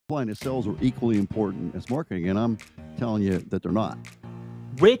implying that sales are equally important as marketing, and I'm telling you that they're not.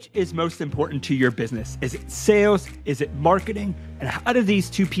 Which is most important to your business? Is it sales? Is it marketing? And how do these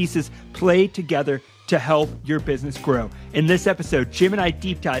two pieces play together to help your business grow? In this episode, Jim and I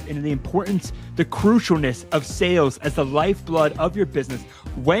deep dive into the importance, the crucialness of sales as the lifeblood of your business,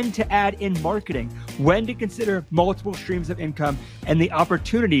 when to add in marketing, when to consider multiple streams of income, and the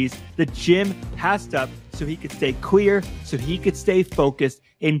opportunities that Jim passed up so he could stay clear, so he could stay focused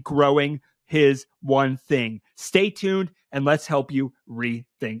in growing his one thing. Stay tuned and let's help you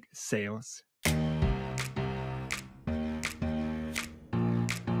rethink sales.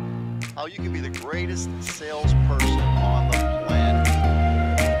 How you can be the greatest salesperson on the planet.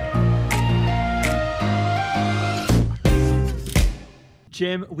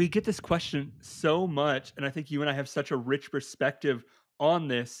 Jim, we get this question so much, and I think you and I have such a rich perspective on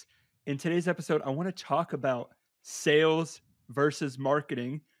this. In today's episode, I want to talk about sales versus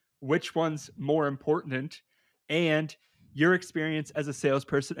marketing, which one's more important, and your experience as a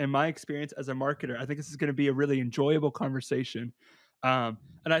salesperson and my experience as a marketer. I think this is going to be a really enjoyable conversation. And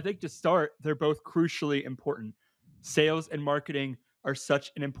I think to start, they're both crucially important. Sales and marketing are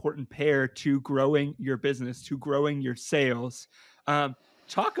such an important pair to growing your business, to growing your sales.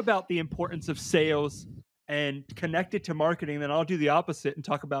 Talk about the importance of sales and connect it to marketing. Then I'll do the opposite and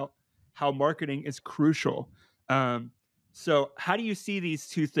talk about how marketing is crucial. So how do you see these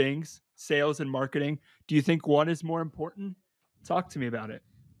two things, sales and marketing? Do you think one is more important? Talk to me about it.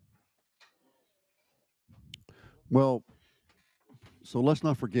 Well, so let's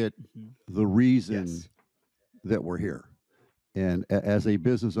not forget the reason that we're here. And as a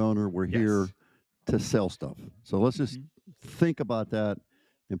business owner, we're here to sell stuff. So let's just think about that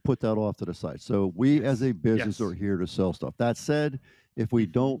and put that off to the side. So we as a business are here to sell stuff. That said, if we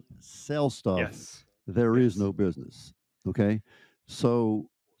don't sell stuff, there is no business. Okay. So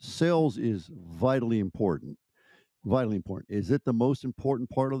sales is vitally important. Vitally important. Is it the most important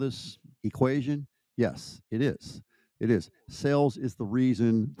part of this equation? Yes, it is. It is. Sales is the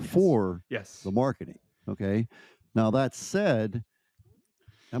reason for the marketing. Okay. Now that said,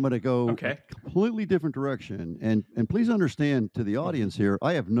 I'm going to go a completely different direction. And please understand to the audience here,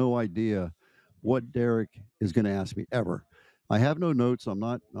 I have no idea what Derek is going to ask me ever. I have no notes. I'm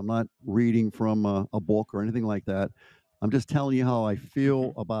not reading from a book or anything like that. I'm just telling you how I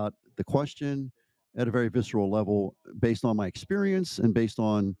feel about the question at a very visceral level based on my experience and based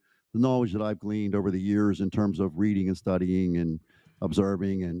on the knowledge that I've gleaned over the years in terms of reading and studying and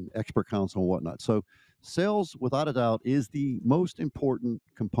observing and expert counsel and whatnot. So sales, without a doubt, is the most important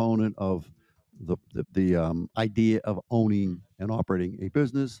component of the idea of owning and operating a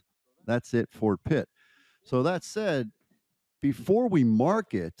business. That's it, Fort Pitt. So that said, before we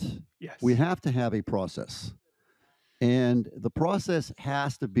market, we have to have a process. And the process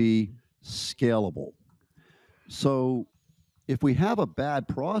has to be scalable. So if we have a bad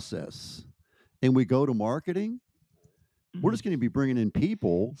process and we go to marketing, we're just going to be bringing in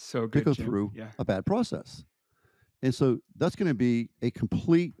people to go through a bad process. And so that's going to be a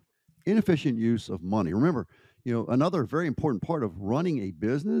complete inefficient use of money. Remember, another very important part of running a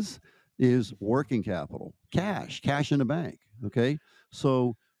business is working capital, cash in the bank. Okay.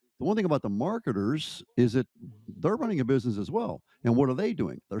 So the one thing about the marketers is that they're running a business as well. And what are they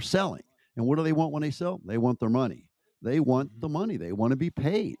doing? They're selling. And what do they want when they sell? They want their money. They want the money. They want to be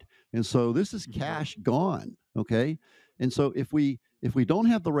paid. And so this is cash gone. Okay. And so if we don't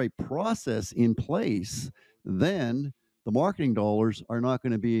have the right process in place, then the marketing dollars are not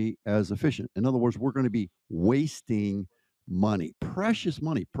going to be as efficient. In other words, we're going to be wasting money, precious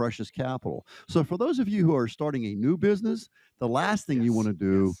capital. So for those of you who are starting a new business, the last thing you want to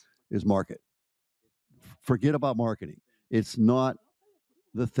do is market. Forget about marketing. It's not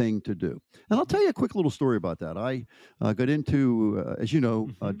the thing to do. And I'll tell you a quick little story about that. I got into, as you know,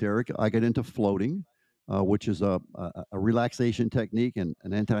 Derek, I got into floating, which is a relaxation technique and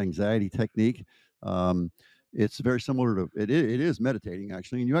an anti-anxiety technique. It's very similar to, it is meditating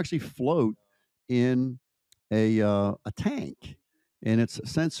actually, and you actually float in a tank, and it's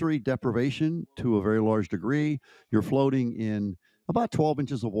sensory deprivation to a very large degree. You're floating in about 12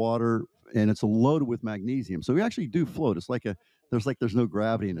 inches of water, and it's loaded with magnesium. So we actually do float. It's like there's no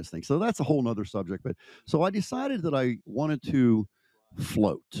gravity in this thing. So that's a whole nother subject. But so I decided that I wanted to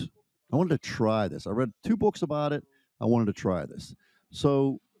float. I wanted to try this. I read 2 books about it. I wanted to try this.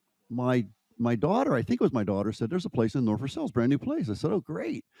 So my daughter, I think it was my daughter, said, there's a place in North Versailles, brand new place. I said, oh,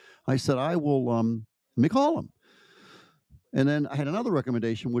 great. I said, I will, let me call them. And then I had another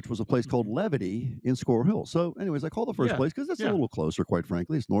recommendation, which was a place called Levity in Squirrel Hill. So anyways, I called the first place because it's a little closer, quite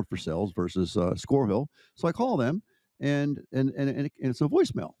frankly. It's North Versailles versus Squirrel Hill. So I call them, and it's a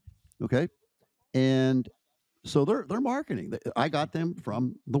voicemail. Okay. And so they're marketing. I got them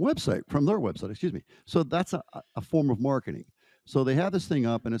from the website, from their website, excuse me. So that's a form of marketing. So they have this thing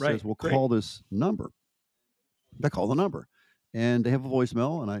up and it says, Right. "Well, Great. call this number." They call the number, and they have a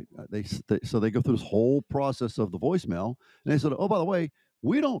voicemail, and so they go through this whole process of the voicemail, and they said, "Oh, by the way,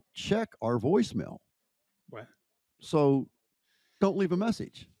 we don't check our voicemail, What? so don't leave a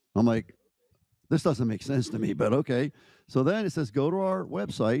message." I'm like, this doesn't make sense to me, but okay. So then it says, go to our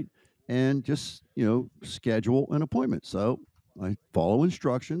website and just, schedule an appointment. So I follow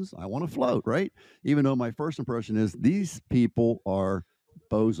instructions. I want to float, right? Even though my first impression is these people are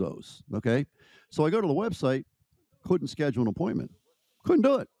bozos. Okay. So I go to the website, couldn't schedule an appointment, couldn't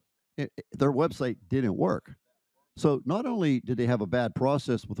do it. Their website didn't work. So not only did they have a bad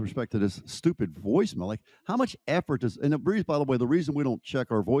process with respect to this stupid voicemail, like how much effort does, and the reason, by the way, the reason we don't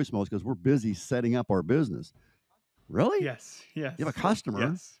check our voicemail is because we're busy setting up our business. Really? Yes. You have a Yes. customer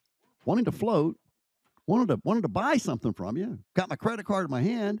Yes. wanting to float, wanted to buy something from you, got my credit card in my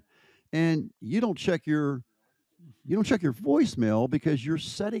hand, and you don't check your voicemail because you're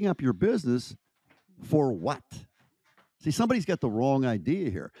setting up your business for what? See, somebody's got the wrong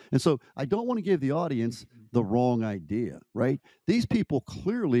idea here. And so I don't want to give the audience Mhm. the wrong idea, right? These people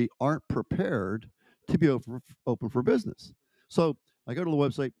clearly aren't prepared to be open for business. So I go to the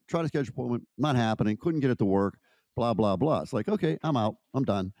website, try to schedule an appointment, not happening, couldn't get it to work, blah, blah, blah. It's like, okay, I'm out, I'm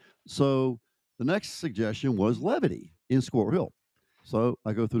done. So the next suggestion was levity in Squirrel Hill. So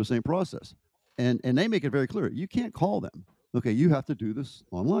I go through the same process. And they make it very clear you can't call them. Okay, you have to do this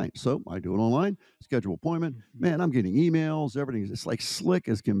online. So I do it online, schedule appointment. Mhm. Man, I'm getting emails, everything. It's like slick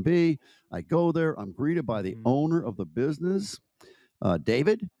as can be. I go there, I'm greeted by the Mhm. owner of the business,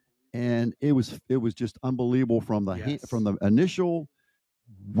 David, and it was just unbelievable from Yes. the initial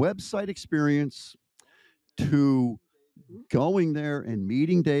website experience to going there and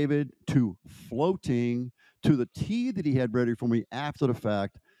meeting David to floating to the tea that he had ready for me after the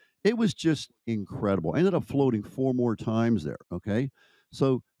fact. It was just incredible. I ended up floating four more times there. Okay.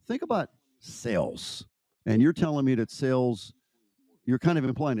 So think about sales. And you're telling me that sales, you're kind of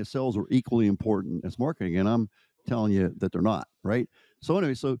implying that sales are equally important as marketing. And I'm telling you that they're not. Right. So,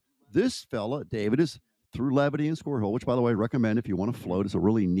 anyway, so this fella, David, is through Levity and Square Hole, which, by the way, I recommend if you want to float. It's a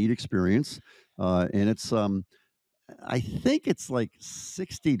really neat experience. And it's, I think it's like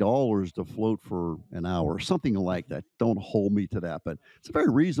 $60 to float for an hour, something like Mhm. that. Don't hold me to that, but it's a very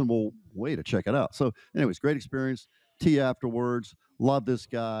reasonable way to check it out. So, anyways, great experience. Tea afterwards. Love this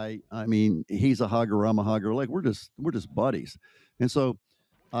guy. I mean, he's a hugger. I'm a hugger. Like we're just buddies. And so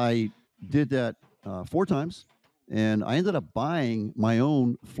I did that four times, and I ended up buying my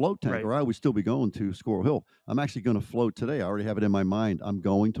own float tank, Right. or I would still be going to Squirrel Hill. I'm actually going to float today. I already have it in my mind. I'm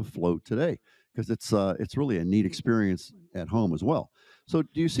going to float today because it's really a neat experience at home as well. So,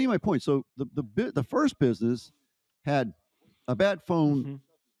 do you see my point? So, the first business had a bad phone, Mhm.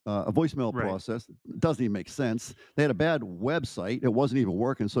 a voicemail Right. process. It doesn't even make sense. They had a bad website. It wasn't even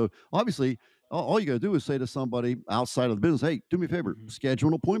working. So obviously, all you got to do is say to somebody outside of the business, "Hey, do me a favor, Mhm. schedule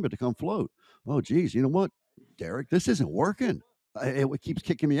an appointment to come float." Oh, geez, you know what, Derek, this isn't working. It keeps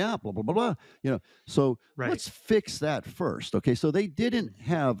kicking me out. Blah blah blah blah. So Right. let's fix that first. Okay, so they didn't Mhm.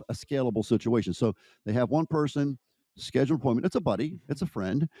 have a scalable situation. So they have one person schedule an appointment. It's a buddy. It's Mhm. a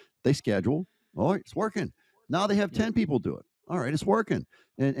friend. They schedule. All right, it's working. Now they have Yep. 10 people do it. All right, it's working.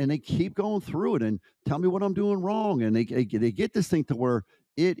 And they keep going through it and tell me what I'm doing wrong. And they get this thing to where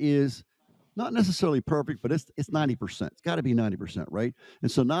it is not necessarily perfect, but it's Mhm. 90%. It's got to be 90%, right? And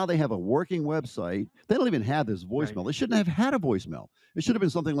so now they have a working website. They don't even have this Right. voicemail. They shouldn't have had a voicemail. It should have been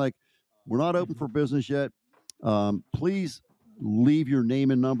something like, "We're not open Mhm. for business yet. Please leave your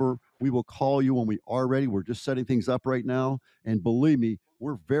name and number. We will call you when we are ready. We're just setting things up right now. And believe me,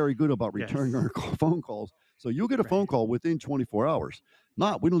 we're very good about returning Yes. our phone calls. So you'll get a phone Right. call within 24 hours.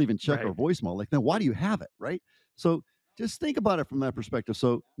 Not, we don't even check our Right. voicemail. Like, then why do you have it? Right. So just think about it from that perspective.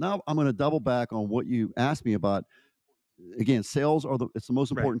 So now I'm going to double back on what you asked me about. Again, sales it's the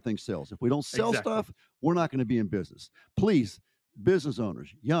most Right. important thing. Sales. If we don't sell Exactly. stuff, we're not going to be in business. Please, business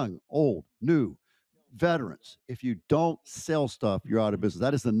owners, young, old, new, veterans, if you don't sell stuff, you're out of Mhm. business.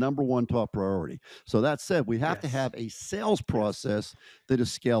 That is the number one top priority. So that said, we have to Yes. have a sales Yes. process that is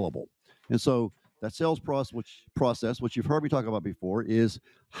scalable. And so that sales process, which you've heard me talk about before, is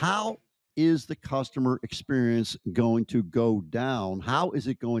how is the customer experience going to go down? How is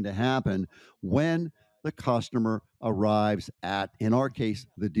it going to happen when the customer arrives at, in our case,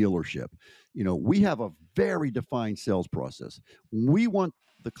 the dealership? We have a very defined sales process. We want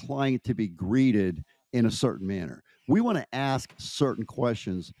the client to be greeted in a certain manner. We want to ask certain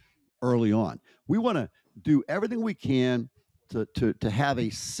questions early on. We want to do everything we can to have a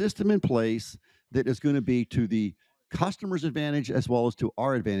system in place that is going to be to the customer's advantage as well as to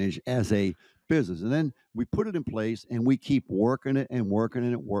our advantage as a business. And then we put it in place and we keep working it and working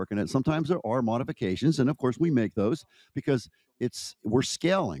it and working it. Sometimes there are modifications, and of course we make those because we're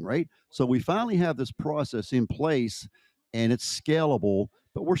scaling, right? So we finally have this process in place and it's scalable,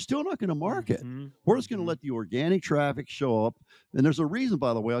 but we're still not going to market. We're just going to let the organic traffic show up. And there's a reason,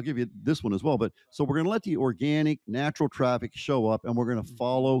 by the way, I'll give you this one as well. But so we're going to let the organic, natural traffic show up, and we're going to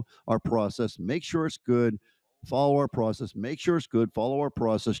follow our process, make sure it's good, follow our process, make sure it's good, follow our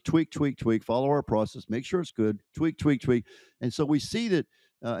process, tweak, tweak, tweak, follow our process, make sure it's good, tweak, tweak, tweak. And so we see that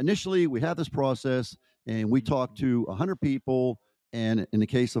initially we have this process and we talk to 100 people. And in the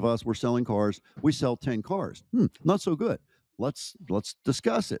case of us, we're selling cars. We sell 10 cars. Not so good. Let's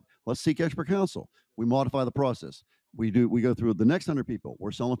discuss it. Let's seek expert counsel. We modify the process. We go through the next 100 people.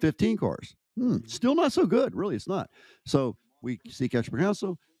 We're selling 15 cars. Still not so good. Really, it's not. So we seek expert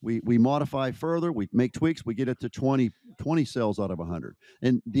counsel. We modify further. We make tweaks. We get it to 20 sales out of 100.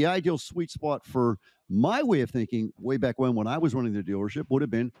 And the ideal sweet spot for my way of thinking way back when I was running the dealership would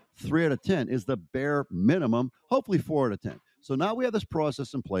have been 3 out of 10 is the bare minimum, hopefully 4 out of 10. So now we have this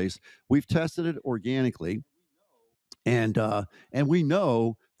process in place. We've tested it organically. And we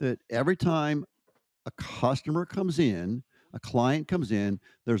know that every time a customer comes in, a client comes in,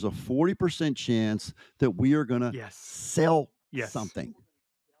 there's a 40% chance that we are going to sell something.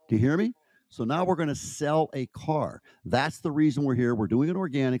 Do you hear me? So now we're going to sell a car. That's the reason we're here. We're doing it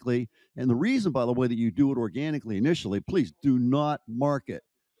organically. And the reason, by the way, that you do it organically initially, please do not market.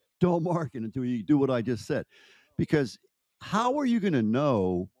 Don't market until you do what I just said. Because how are you going to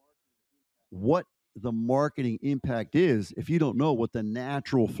know what the marketing impact is if you don't know what the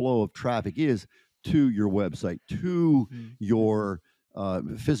natural flow of traffic is to your website, to your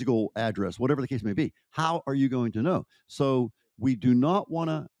physical address, whatever the case may be? How are you going to know? So we do not want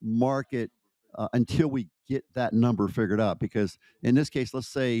to market until we get that number figured out, because in this case, let's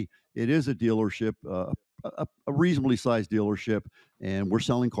say it is a dealership, a reasonably sized dealership, and we're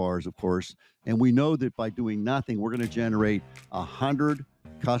selling cars, of course, and we know that by doing nothing, we're going to generate 100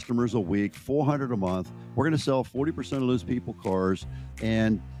 customers a week, 400 a month. We're going to sell 40% of those people cars,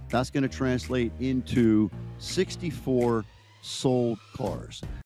 and that's going to translate into 64 sold cars.